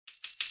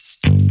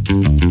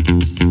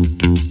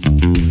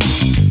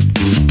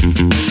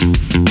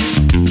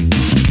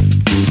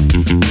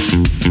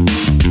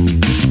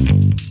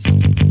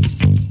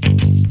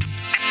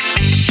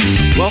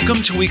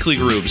Weekly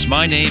Grooves.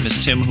 My name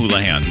is Tim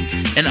Houlihan.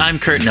 And I'm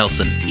Kurt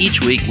Nelson.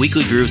 Each week,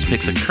 Weekly Grooves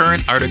picks a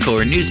current article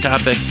or news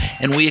topic,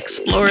 and we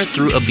explore it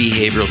through a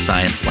behavioral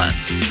science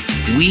lens.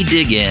 We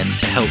dig in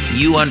to help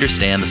you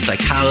understand the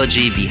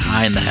psychology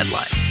behind the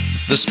headline.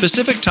 The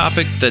specific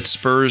topic that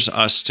spurs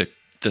us to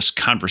this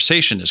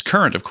conversation is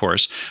current, of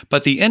course,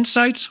 but the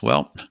insights,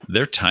 well,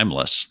 they're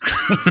timeless.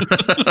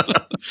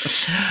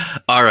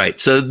 All right.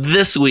 So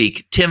this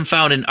week, Tim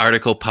found an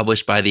article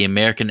published by the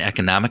American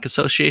Economic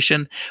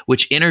Association,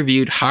 which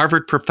interviewed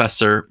Harvard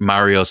professor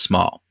Mario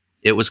Small.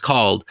 It was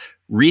called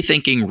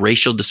Rethinking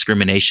Racial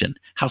Discrimination: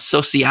 How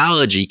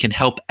Sociology Can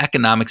Help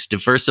Economics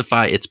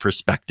Diversify Its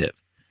Perspective.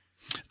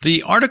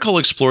 The article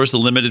explores the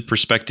limited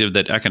perspective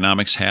that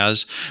economics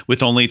has,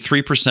 with only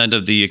 3%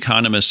 of the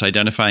economists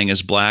identifying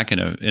as Black in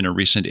a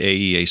recent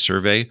AEA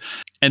survey.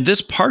 And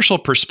this partial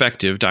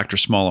perspective, Dr.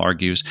 Small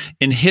argues,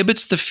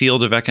 inhibits the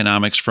field of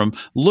economics from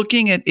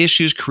looking at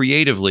issues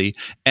creatively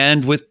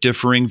and with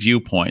differing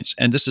viewpoints.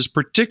 And this is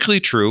particularly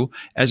true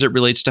as it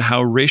relates to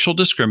how racial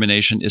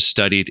discrimination is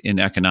studied in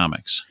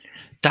economics.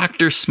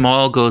 Dr.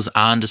 Small goes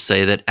on to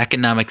say that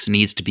economics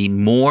needs to be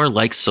more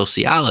like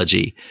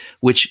sociology,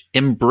 which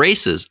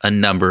embraces a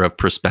number of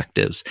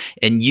perspectives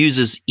and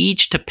uses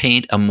each to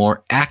paint a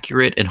more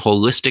accurate and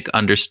holistic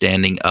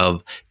understanding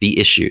of the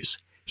issues.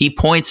 He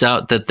points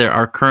out that there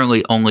are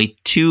currently only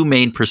two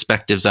main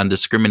perspectives on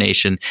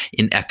discrimination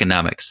in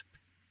economics: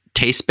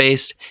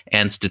 taste-based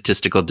and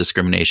statistical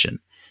discrimination,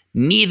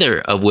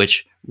 neither of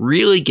which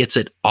really gets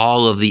at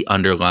all of the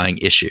underlying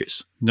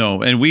issues.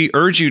 No, and we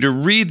urge you to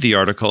read the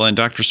article and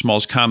Dr.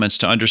 Small's comments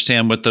to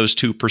understand what those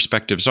two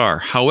perspectives are.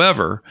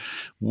 However,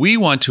 we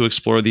want to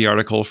explore the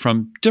article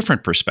from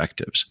different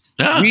perspectives.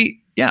 We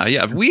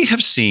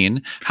have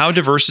seen how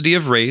diversity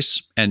of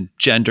race and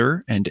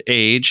gender and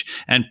age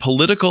and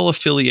political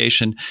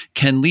affiliation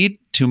can lead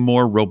to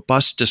more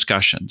robust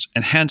discussions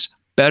and hence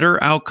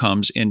better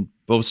outcomes in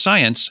both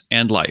science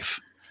and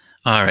life.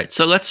 All right,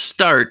 so let's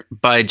start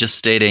by just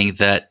stating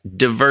that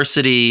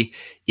diversity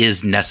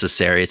is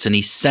necessary. It's an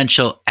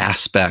essential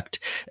aspect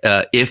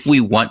if we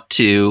want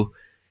to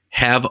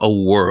have a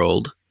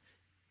world,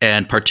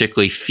 and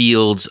particularly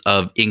fields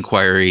of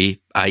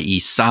inquiry, i.e.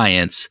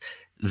 science,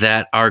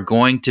 that are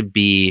going to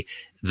be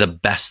the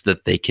best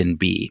that they can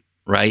be,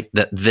 right?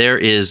 That there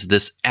is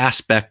this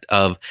aspect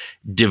of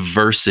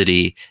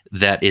diversity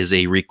that is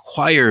a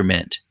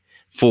requirement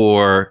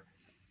for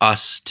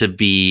us to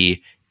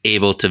be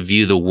able to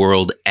view the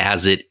world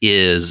as it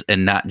is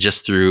and not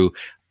just through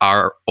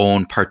our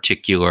own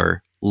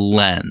particular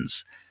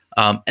lens.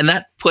 And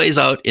that plays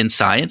out in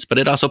science, but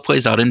it also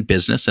plays out in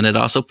business, and it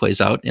also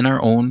plays out in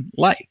our own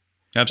life.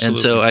 Absolutely.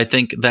 And so I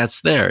think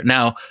that's there.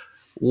 Now,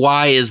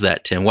 why is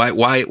that, Tim?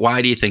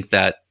 Why do you think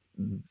that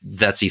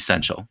that's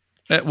essential?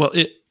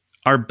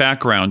 Our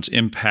backgrounds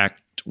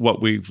impact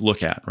what we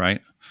look at, right?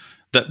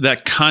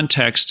 That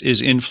context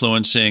is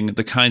influencing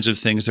the kinds of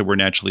things that we're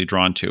naturally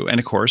drawn to. And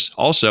of course,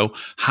 also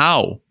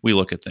how we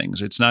look at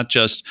things. It's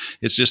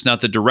just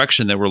not the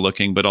direction that we're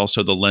looking, but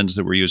also the lens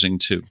that we're using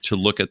to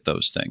look at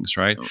those things,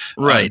 right?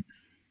 Right.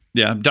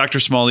 Dr.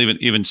 Small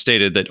even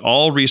stated that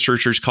all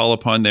researchers call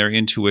upon their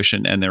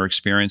intuition and their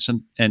experience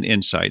and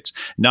insights,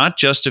 not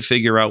just to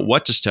figure out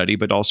what to study,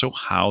 but also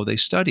how they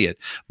study it.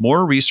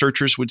 More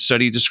researchers would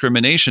study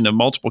discrimination of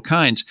multiple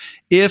kinds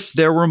if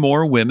there were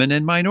more women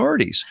and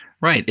minorities.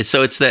 Right.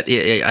 So it's that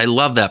I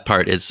love that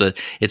part.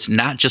 It's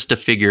not just to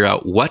figure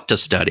out what to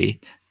study,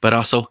 but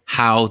also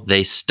how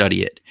they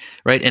study it.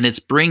 Right. And it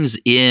brings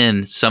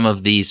in some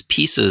of these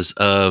pieces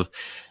of,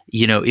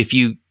 if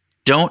you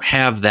don't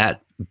have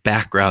that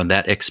background,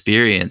 that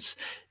experience,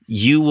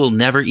 you will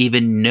never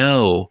even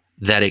know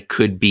that it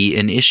could be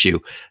an issue.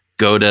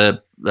 Go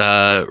to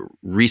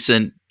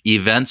recent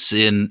events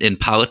in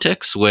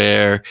politics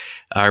where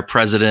our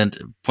president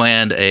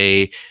planned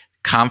a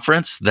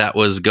conference that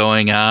was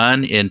going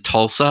on in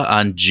Tulsa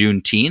on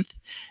Juneteenth.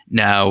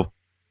 Now,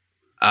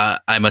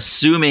 I'm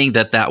assuming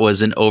that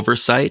was an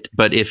oversight,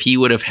 but if he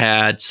would have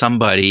had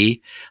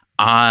somebody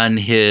on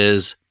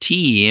his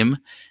team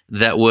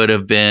that would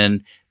have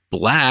been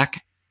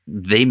Black,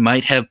 they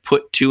might have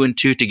put two and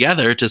two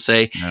together to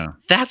say,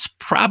 That's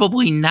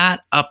probably not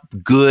a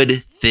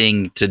good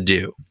thing to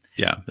do.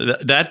 Yeah,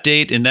 that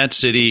date in that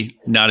city,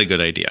 not a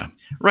good idea.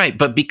 Right.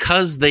 But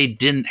because they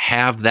didn't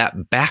have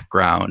that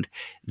background,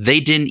 they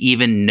didn't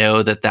even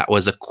know that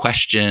was a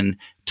question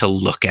to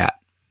look at.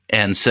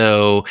 And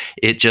so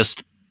it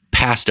just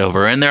passed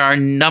over. And there are a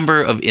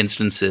number of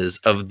instances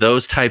of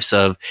those types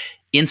of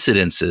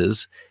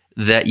incidences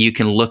that you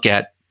can look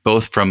at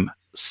both from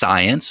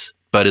science,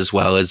 but as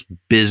well as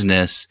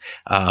business,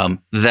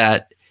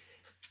 that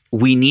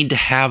we need to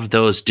have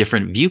those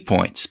different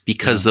viewpoints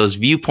because those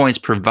viewpoints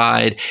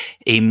provide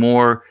a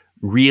more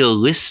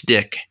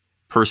realistic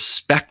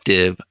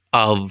perspective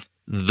of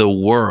the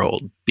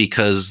world,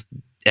 because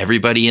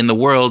everybody in the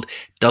world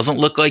doesn't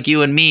look like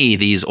you and me,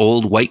 these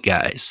old white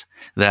guys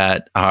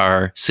that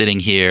are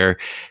sitting here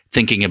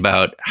thinking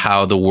about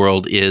how the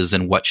world is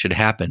and what should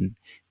happen,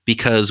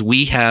 because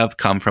we have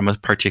come from a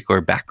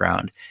particular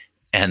background.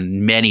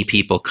 and many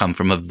people come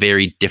from a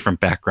very different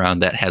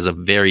background that has a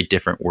very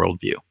different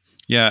worldview.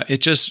 Yeah, I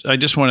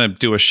just want to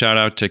do a shout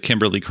out to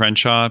Kimberly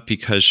Crenshaw,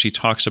 because she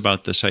talks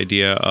about this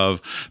idea of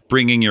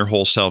bringing your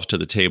whole self to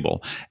the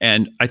table,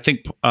 and I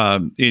think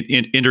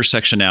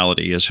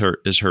intersectionality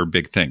is her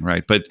big thing,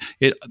 right? But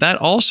that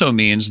also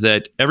means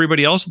that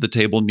everybody else at the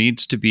table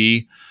needs to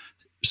be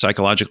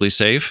psychologically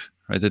safe,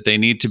 right? That they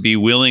need to be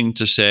willing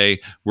to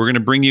say, we're going to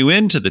bring you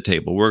into the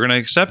table, we're going to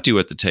accept you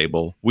at the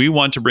table. We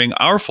want to bring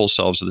our full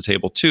selves to the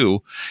table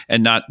too,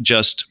 and not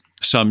just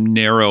some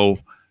narrow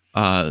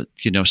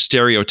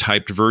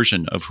stereotyped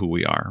version of who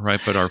we are,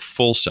 right? But our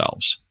full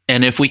selves.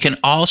 And if we can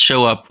all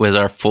show up with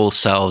our full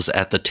selves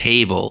at the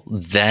table,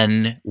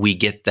 then we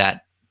get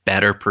that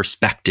better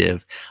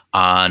perspective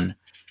on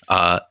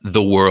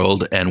the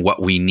world and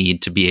what we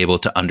need to be able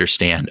to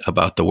understand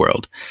about the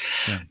world.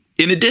 Yeah.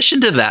 In addition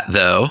to that,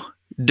 though,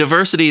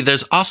 diversity,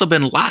 there's also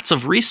been lots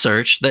of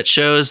research that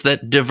shows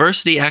that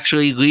diversity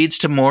actually leads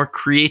to more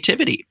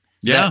creativity.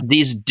 Yeah. That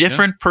these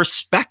different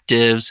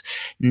perspectives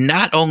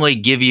not only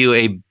give you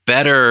a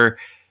better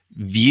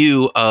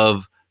view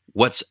of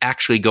what's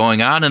actually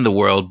going on in the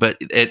world, but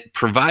it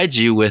provides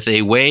you with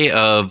a way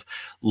of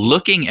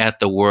looking at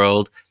the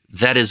world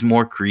that is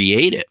more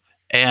creative.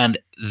 And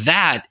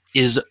that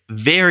is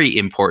very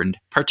important,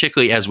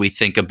 particularly as we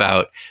think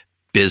about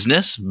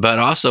business, but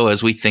also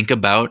as we think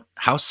about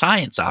how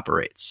science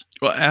operates.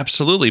 Well,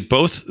 absolutely.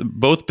 Both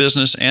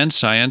business and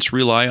science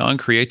rely on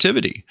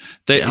creativity.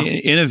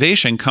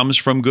 Innovation comes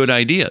from good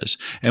ideas.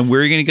 And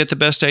where are you going to get the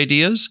best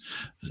ideas?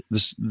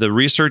 The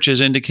research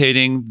is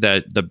indicating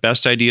that the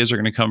best ideas are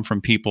going to come from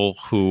people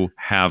who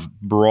have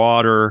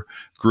broader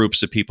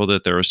groups of people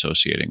that they're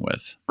associating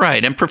with.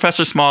 Right. And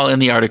Professor Small, in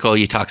the article,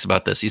 he talks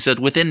about this. He said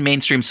within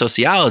mainstream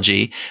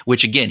sociology,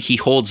 which again, he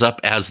holds up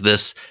as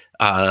this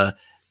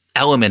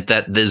element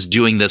that is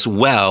doing this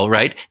well,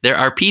 right? There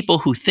are people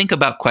who think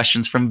about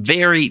questions from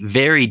very,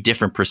 very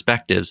different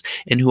perspectives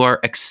and who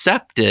are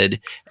accepted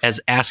as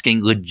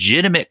asking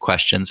legitimate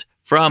questions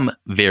from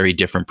very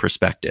different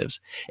perspectives.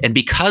 And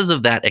because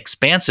of that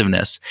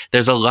expansiveness,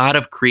 there's a lot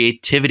of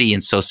creativity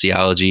in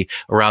sociology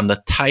around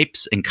the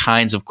types and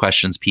kinds of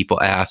questions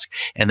people ask.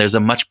 And there's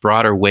a much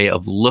broader way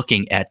of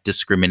looking at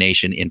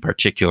discrimination in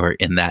particular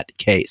in that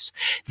case.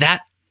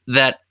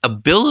 That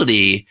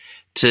ability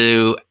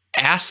to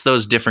ask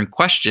those different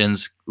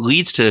questions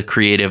leads to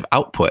creative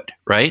output,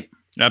 right?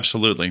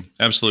 Absolutely.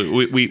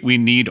 We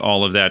need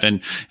all of that,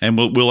 and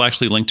we'll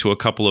actually link to a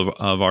couple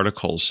of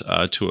articles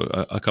to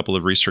a couple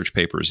of research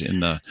papers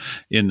in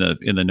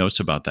the notes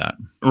about that.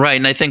 Right,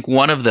 and I think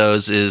one of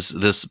those is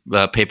this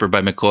paper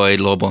by McCoy,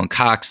 Lobel, and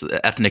Cox,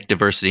 Ethnic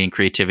Diversity and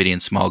Creativity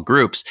in Small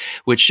Groups,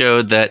 which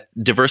showed that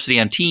diversity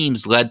on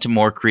teams led to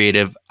more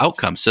creative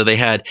outcomes. So they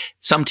had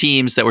some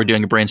teams that were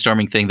doing a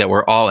brainstorming thing that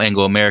were all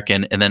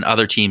Anglo-American, and then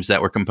other teams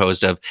that were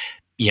composed of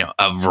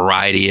a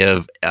variety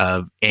of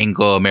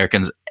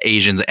Anglo-Americans,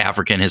 Asians,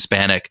 African,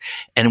 Hispanic.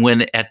 And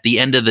when at the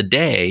end of the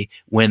day,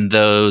 when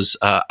those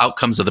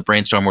outcomes of the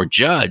brainstorm were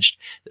judged,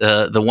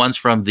 the ones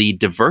from the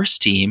diverse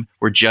team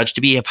were judged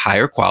to be of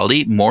higher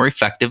quality, more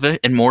effective,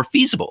 and more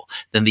feasible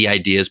than the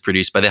ideas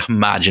produced by the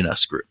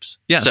homogenous groups.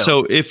 Yeah.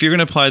 So if you're going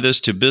to apply this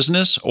to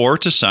business or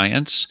to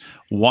science,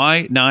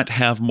 why not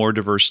have more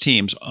diverse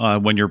teams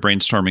when you're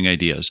brainstorming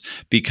ideas?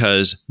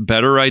 Because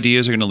better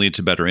ideas are going to lead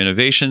to better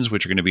innovations,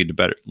 which are going to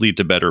lead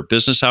to better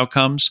business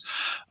outcomes.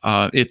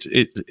 This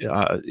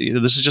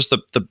is just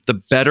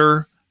the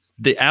better,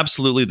 the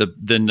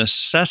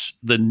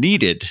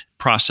needed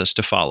process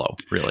to follow,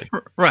 really.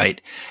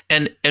 Right,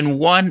 and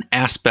one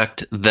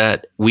aspect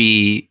that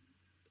we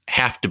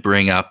have to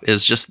bring up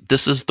is just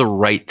this is the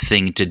right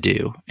thing to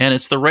do, and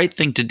it's the right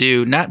thing to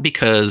do not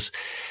because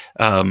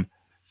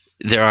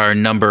there are a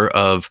number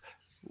of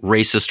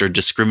racist or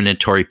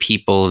discriminatory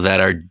people that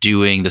are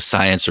doing the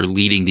science or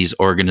leading these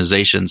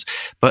organizations,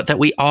 but that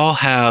we all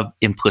have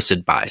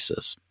implicit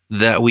biases,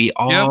 that we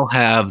all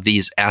have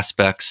these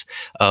aspects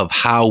of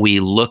how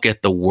we look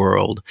at the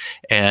world.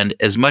 And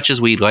as much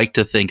as we'd like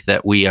to think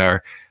that we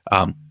are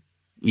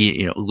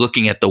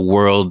looking at the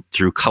world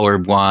through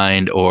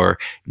colorblind or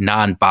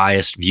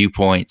non-biased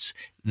viewpoints,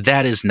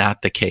 that is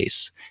not the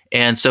case.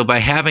 And so by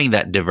having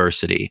that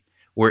diversity,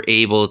 we're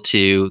able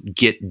to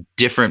get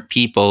different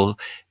people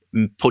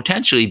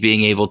potentially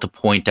being able to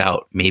point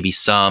out maybe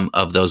some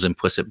of those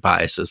implicit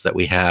biases that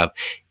we have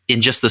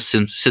in just the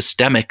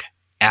systemic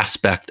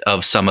aspect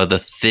of some of the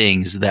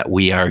things that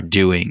we are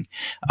doing.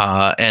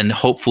 And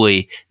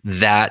hopefully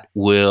that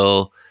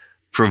will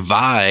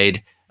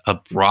provide a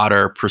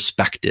broader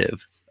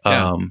perspective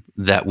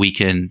that we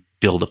can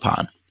build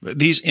upon.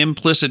 These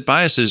implicit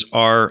biases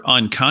are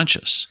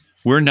unconscious.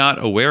 We're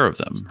not aware of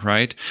them,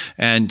 right?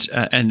 And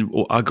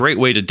a great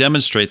way to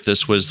demonstrate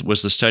this was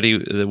the study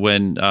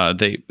when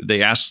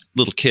they asked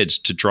little kids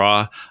to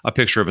draw a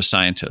picture of a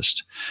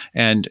scientist,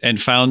 and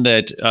found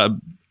that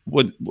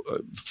when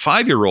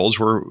 5-year-olds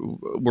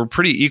were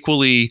pretty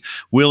equally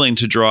willing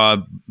to draw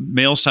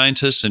male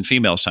scientists and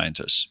female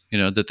scientists.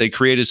 That they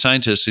created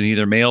scientists in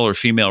either male or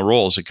female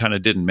roles. It kind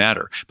of didn't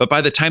matter. But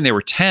by the time they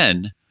were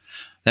 10,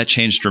 that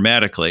changed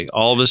dramatically.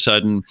 All of a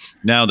sudden,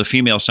 now the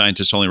female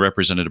scientists only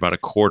represented about a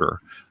quarter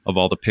of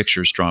all the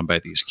pictures drawn by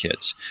these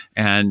kids.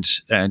 And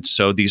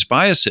so these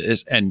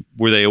biases, and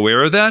were they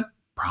aware of that?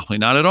 Probably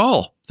not at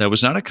all. That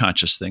was not a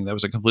conscious thing. That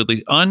was a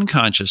completely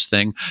unconscious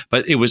thing,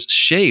 but it was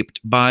shaped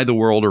by the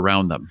world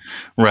around them.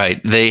 Right.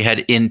 They had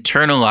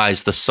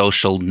internalized the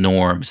social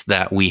norms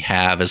that we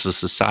have as a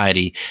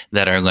society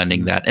that are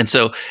lending that. And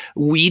so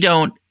we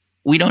don't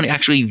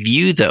actually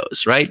view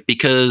those, right?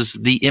 Because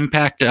the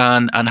impact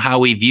on how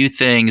we view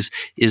things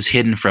is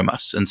hidden from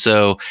us. And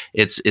so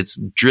it's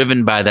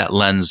driven by that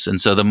lens.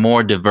 And so the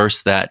more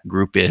diverse that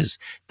group is,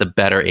 the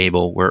better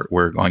able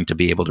we're going to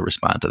be able to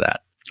respond to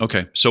that.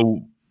 Okay.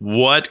 So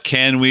what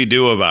can we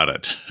do about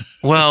it?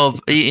 Well,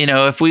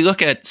 if we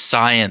look at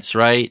science,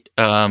 right?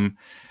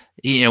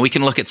 We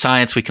can look at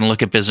science, we can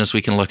look at business,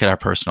 we can look at our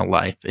personal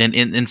life. And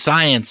in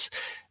science,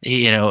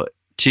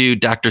 to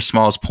Dr.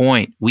 Small's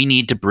point, we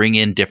need to bring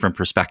in different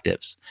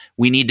perspectives.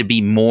 We need to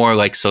be more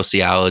like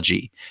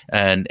sociology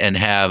and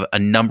have a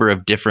number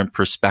of different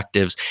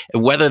perspectives.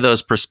 Whether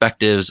those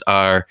perspectives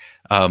are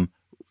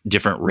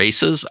different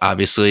races,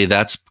 obviously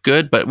that's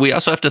good, but we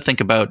also have to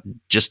think about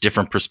just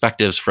different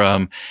perspectives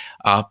from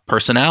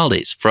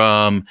personalities,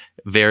 from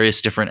various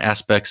different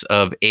aspects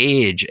of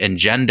age and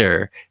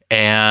gender,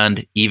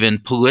 and even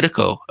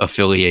political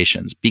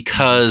affiliations,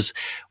 because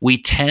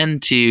we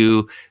tend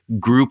to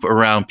group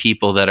around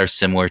people that are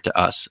similar to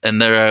us.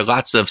 And there are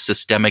lots of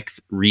systemic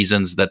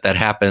reasons that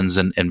happens,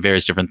 and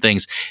various different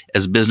things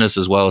as business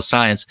as well as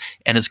science.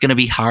 And it's going to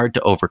be hard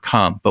to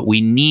overcome, but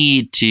we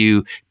need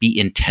to be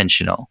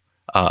intentional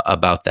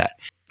about that.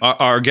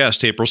 Our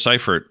guest, April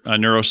Seifert, a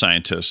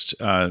neuroscientist,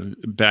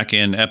 back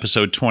in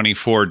episode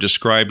 24,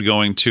 described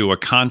going to a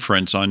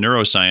conference on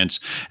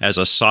neuroscience as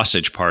a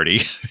sausage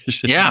party.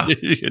 Yeah.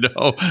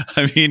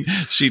 I mean,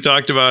 she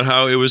talked about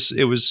how it was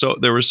so,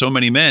 there were so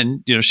many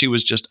men, she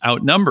was just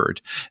outnumbered.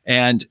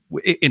 And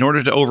in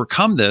order to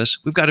overcome this,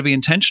 we've got to be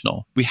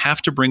intentional. We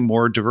have to bring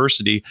more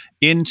diversity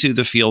into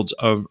the fields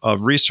of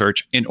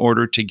research in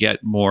order to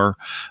get more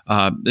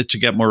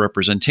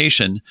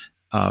representation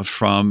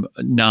from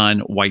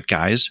non-white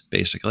guys,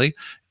 basically.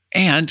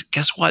 And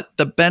guess what?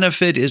 The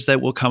benefit is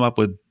that we'll come up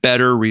with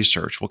better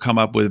research. We'll come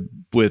up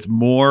with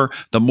more,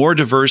 the more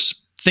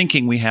diverse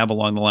thinking we have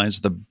along the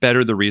lines, the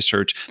better the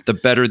research, the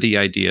better the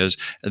ideas,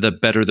 the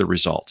better the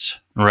results.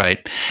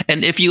 Right.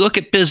 And if you look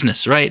at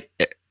business, right,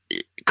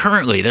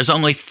 currently there's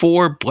only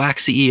 4 Black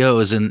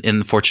CEOs in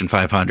the Fortune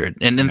 500.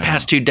 And in the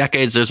past 2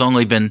 decades, there's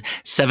only been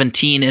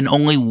 17, and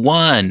only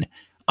 1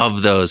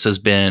 of those has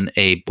been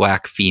a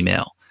Black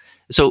female.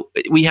 So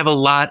we have a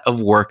lot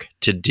of work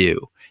to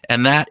do,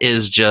 and that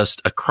is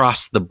just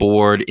across the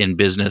board in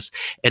business.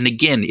 And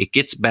again, it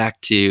gets back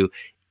to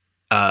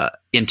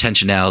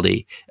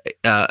intentionality.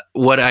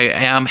 What I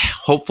am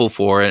hopeful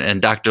for,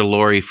 and Dr.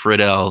 Lori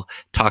Friedel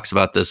talks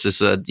about this, is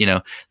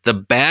the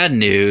bad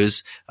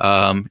news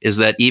is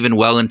that even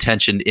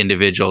well-intentioned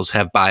individuals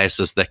have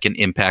biases that can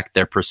impact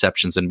their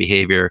perceptions and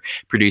behavior,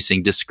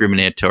 producing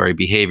discriminatory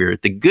behavior.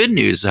 The good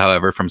news,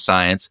 however, from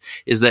science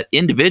is that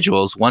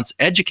individuals, once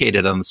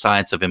educated on the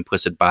science of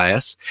implicit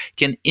bias,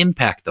 can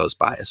impact those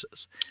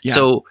biases. Yeah.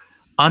 So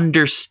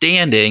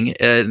understanding,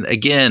 and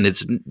again,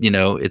 it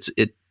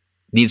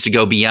needs to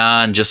go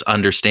beyond just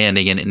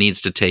understanding, and it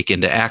needs to take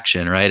into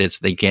action, right?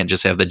 They can't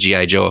just have the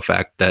G.I. Joe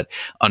effect that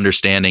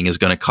understanding is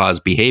going to cause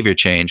behavior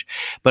change,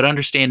 but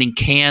understanding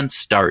can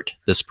start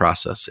this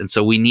process. And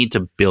so we need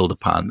to build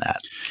upon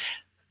that.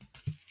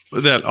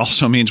 That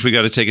also means we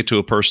got to take it to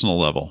a personal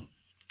level.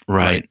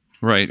 Right.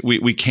 Right.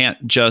 We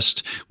can't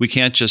just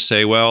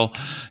say, well,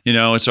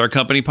 it's our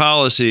company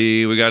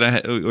policy. We're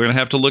gonna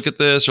have to look at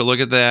this or look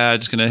at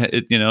that.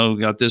 It's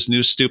got this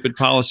new stupid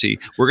policy.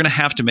 We're gonna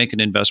have to make an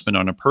investment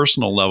on a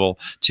personal level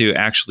to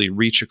actually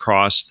reach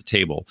across the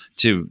table,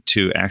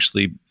 to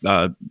actually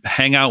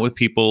hang out with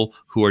people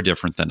who are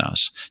different than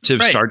us, to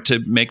start to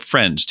make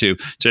friends, to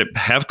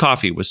have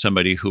coffee with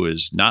somebody who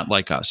is not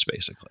like us,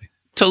 basically.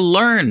 To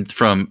learn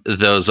from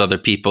those other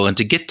people and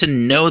to get to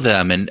know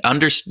them, and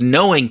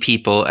knowing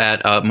people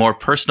at a more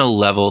personal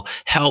level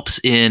helps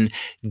in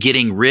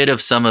getting rid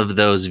of some of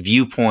those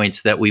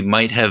viewpoints that we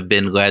might have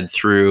been led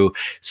through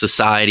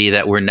society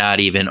that we're not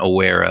even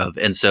aware of.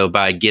 And so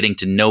by getting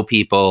to know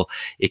people,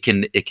 it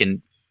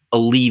can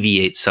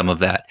alleviate some of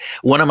that.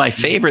 One of my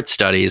favorite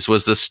studies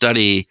was the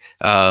study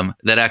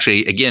that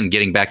actually, again,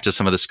 getting back to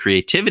some of this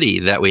creativity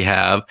that we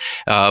have,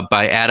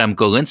 by Adam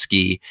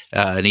Golinsky,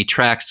 and he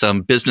tracked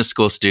some business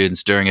school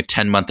students during a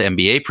 10-month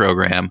MBA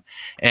program.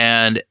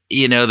 And,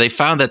 they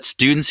found that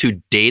students who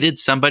dated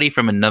somebody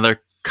from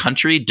another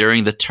country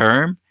during the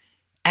term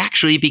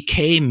actually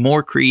became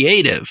more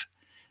creative.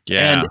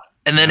 Yeah.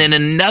 And then in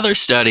another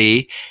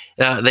study,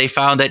 they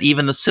found that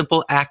even the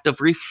simple act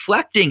of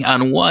reflecting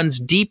on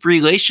one's deep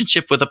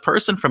relationship with a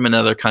person from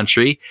another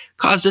country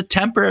caused a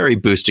temporary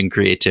boost in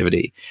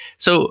creativity.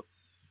 So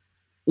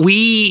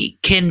we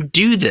can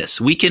do this.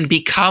 We can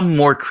become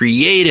more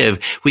creative.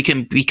 We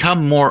can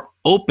become more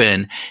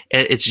open.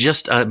 It's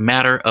just a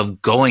matter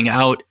of going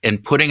out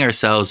and putting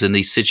ourselves in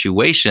these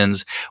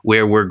situations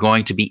where we're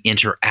going to be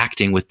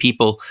interacting with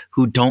people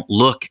who don't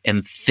look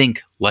and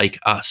think like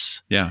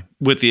us. Yeah,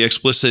 with the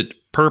explicit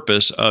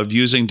purpose of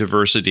using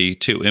diversity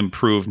to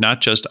improve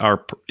not just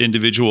our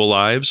individual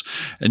lives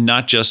and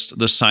not just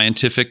the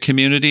scientific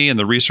community and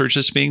the research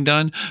that's being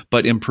done,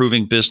 but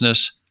improving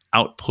business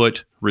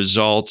output,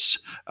 results,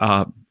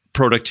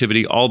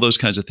 productivity. All those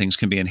kinds of things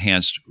can be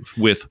enhanced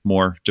with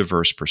more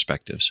diverse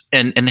perspectives.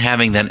 And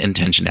having that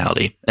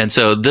intentionality. And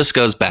so this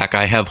goes back,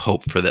 I have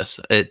hope for this.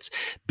 It's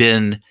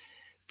been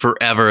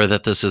forever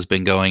that this has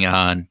been going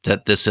on,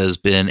 that this has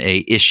been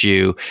a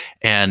issue,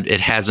 and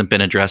it hasn't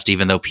been addressed,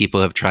 even though people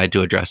have tried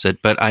to address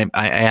it. But I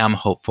am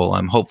hopeful.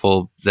 I'm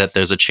hopeful that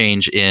there's a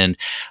change in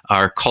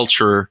our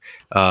culture,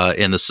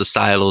 in the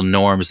societal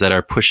norms that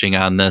are pushing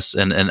on this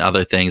and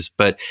other things.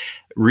 But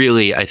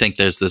really, I think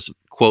there's this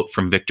quote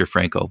from Viktor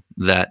Frankl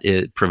that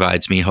it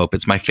provides me hope.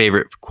 It's my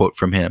favorite quote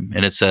from him.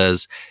 And it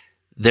says,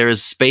 "There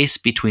is space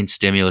between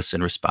stimulus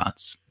and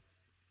response.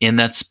 In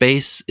that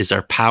space is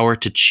our power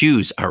to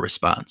choose our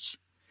response.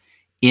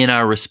 In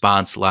our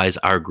response lies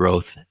our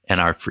growth and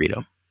our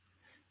freedom."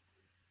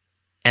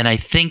 And I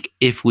think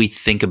if we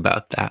think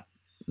about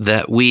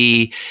that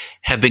we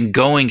have been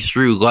going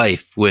through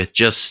life with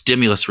just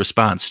stimulus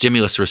response,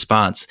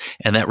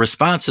 and that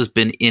response has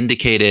been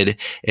indicated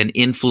and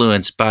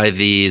influenced by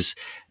these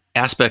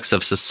aspects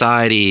of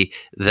society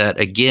that,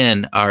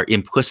 again, are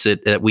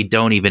implicit, that we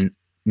don't even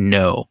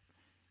know.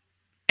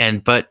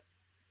 But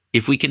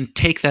if we can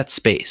take that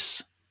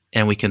space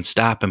and we can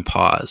stop and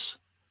pause,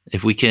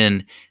 if we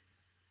can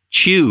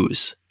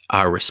choose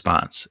our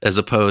response as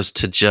opposed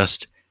to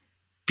just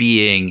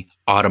being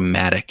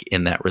automatic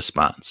in that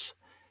response,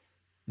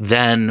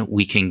 then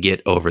we can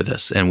get over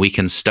this and we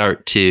can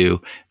start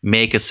to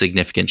make a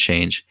significant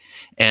change.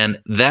 And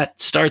that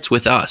starts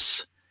with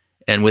us.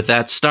 And with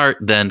that start,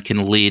 then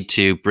can lead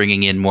to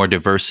bringing in more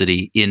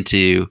diversity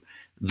into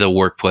the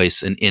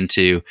workplace and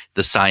into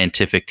the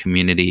scientific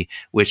community,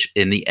 which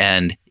in the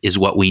end is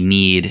what we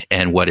need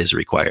and what is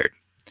required.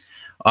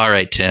 All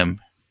right, Tim,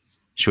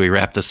 should we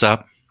wrap this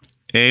up?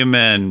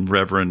 Amen,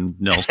 Reverend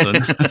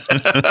Nelson.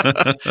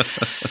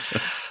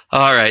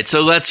 All right,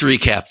 so let's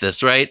recap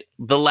this, right?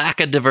 The lack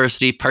of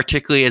diversity,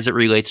 particularly as it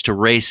relates to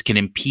race, can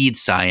impede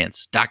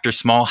science. Dr.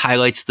 Small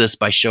highlights this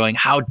by showing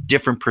how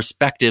different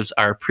perspectives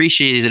are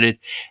appreciated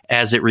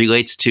as it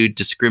relates to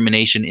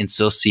discrimination in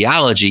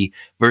sociology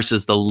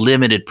versus the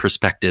limited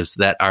perspectives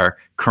that are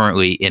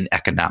currently in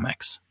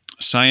economics.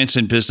 Science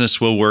and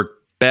business will work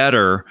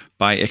better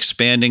by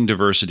expanding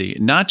diversity,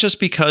 not just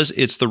because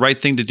it's the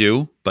right thing to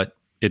do, but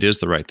it is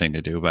the right thing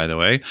to do, by the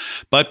way,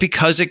 but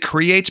because it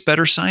creates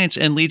better science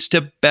and leads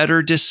to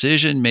better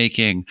decision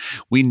making.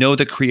 We know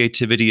that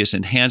creativity is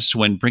enhanced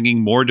when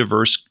bringing more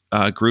diverse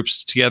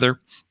groups together.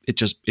 It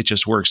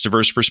just works.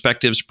 Diverse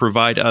perspectives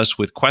provide us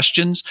with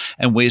questions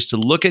and ways to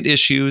look at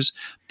issues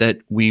that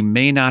we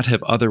may not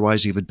have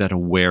otherwise even been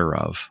aware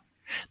of.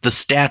 The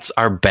stats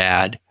are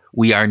bad.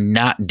 We are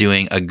not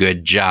doing a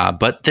good job,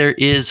 but there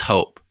is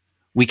hope.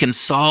 We can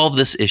solve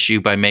this issue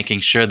by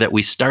making sure that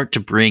we start to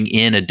bring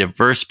in a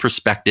diverse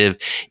perspective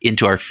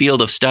into our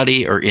field of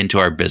study or into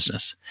our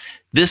business.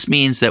 This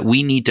means that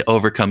we need to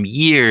overcome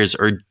years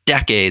or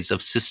decades of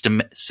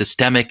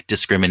systemic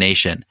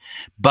discrimination.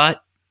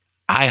 But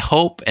I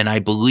hope and I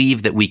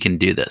believe that we can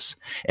do this.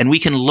 And we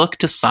can look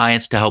to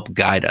science to help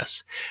guide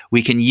us.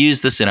 We can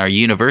use this in our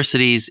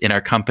universities, in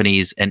our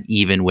companies, and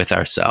even with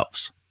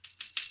ourselves.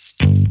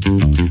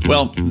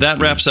 Well, that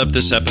wraps up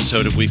this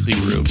episode of Weekly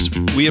Grooves.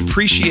 We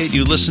appreciate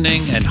you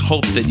listening and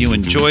hope that you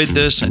enjoyed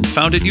this and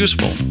found it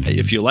useful.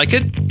 If you like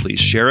it, please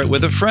share it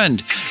with a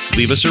friend.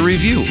 Leave us a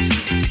review.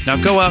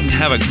 Now go out and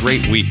have a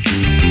great week.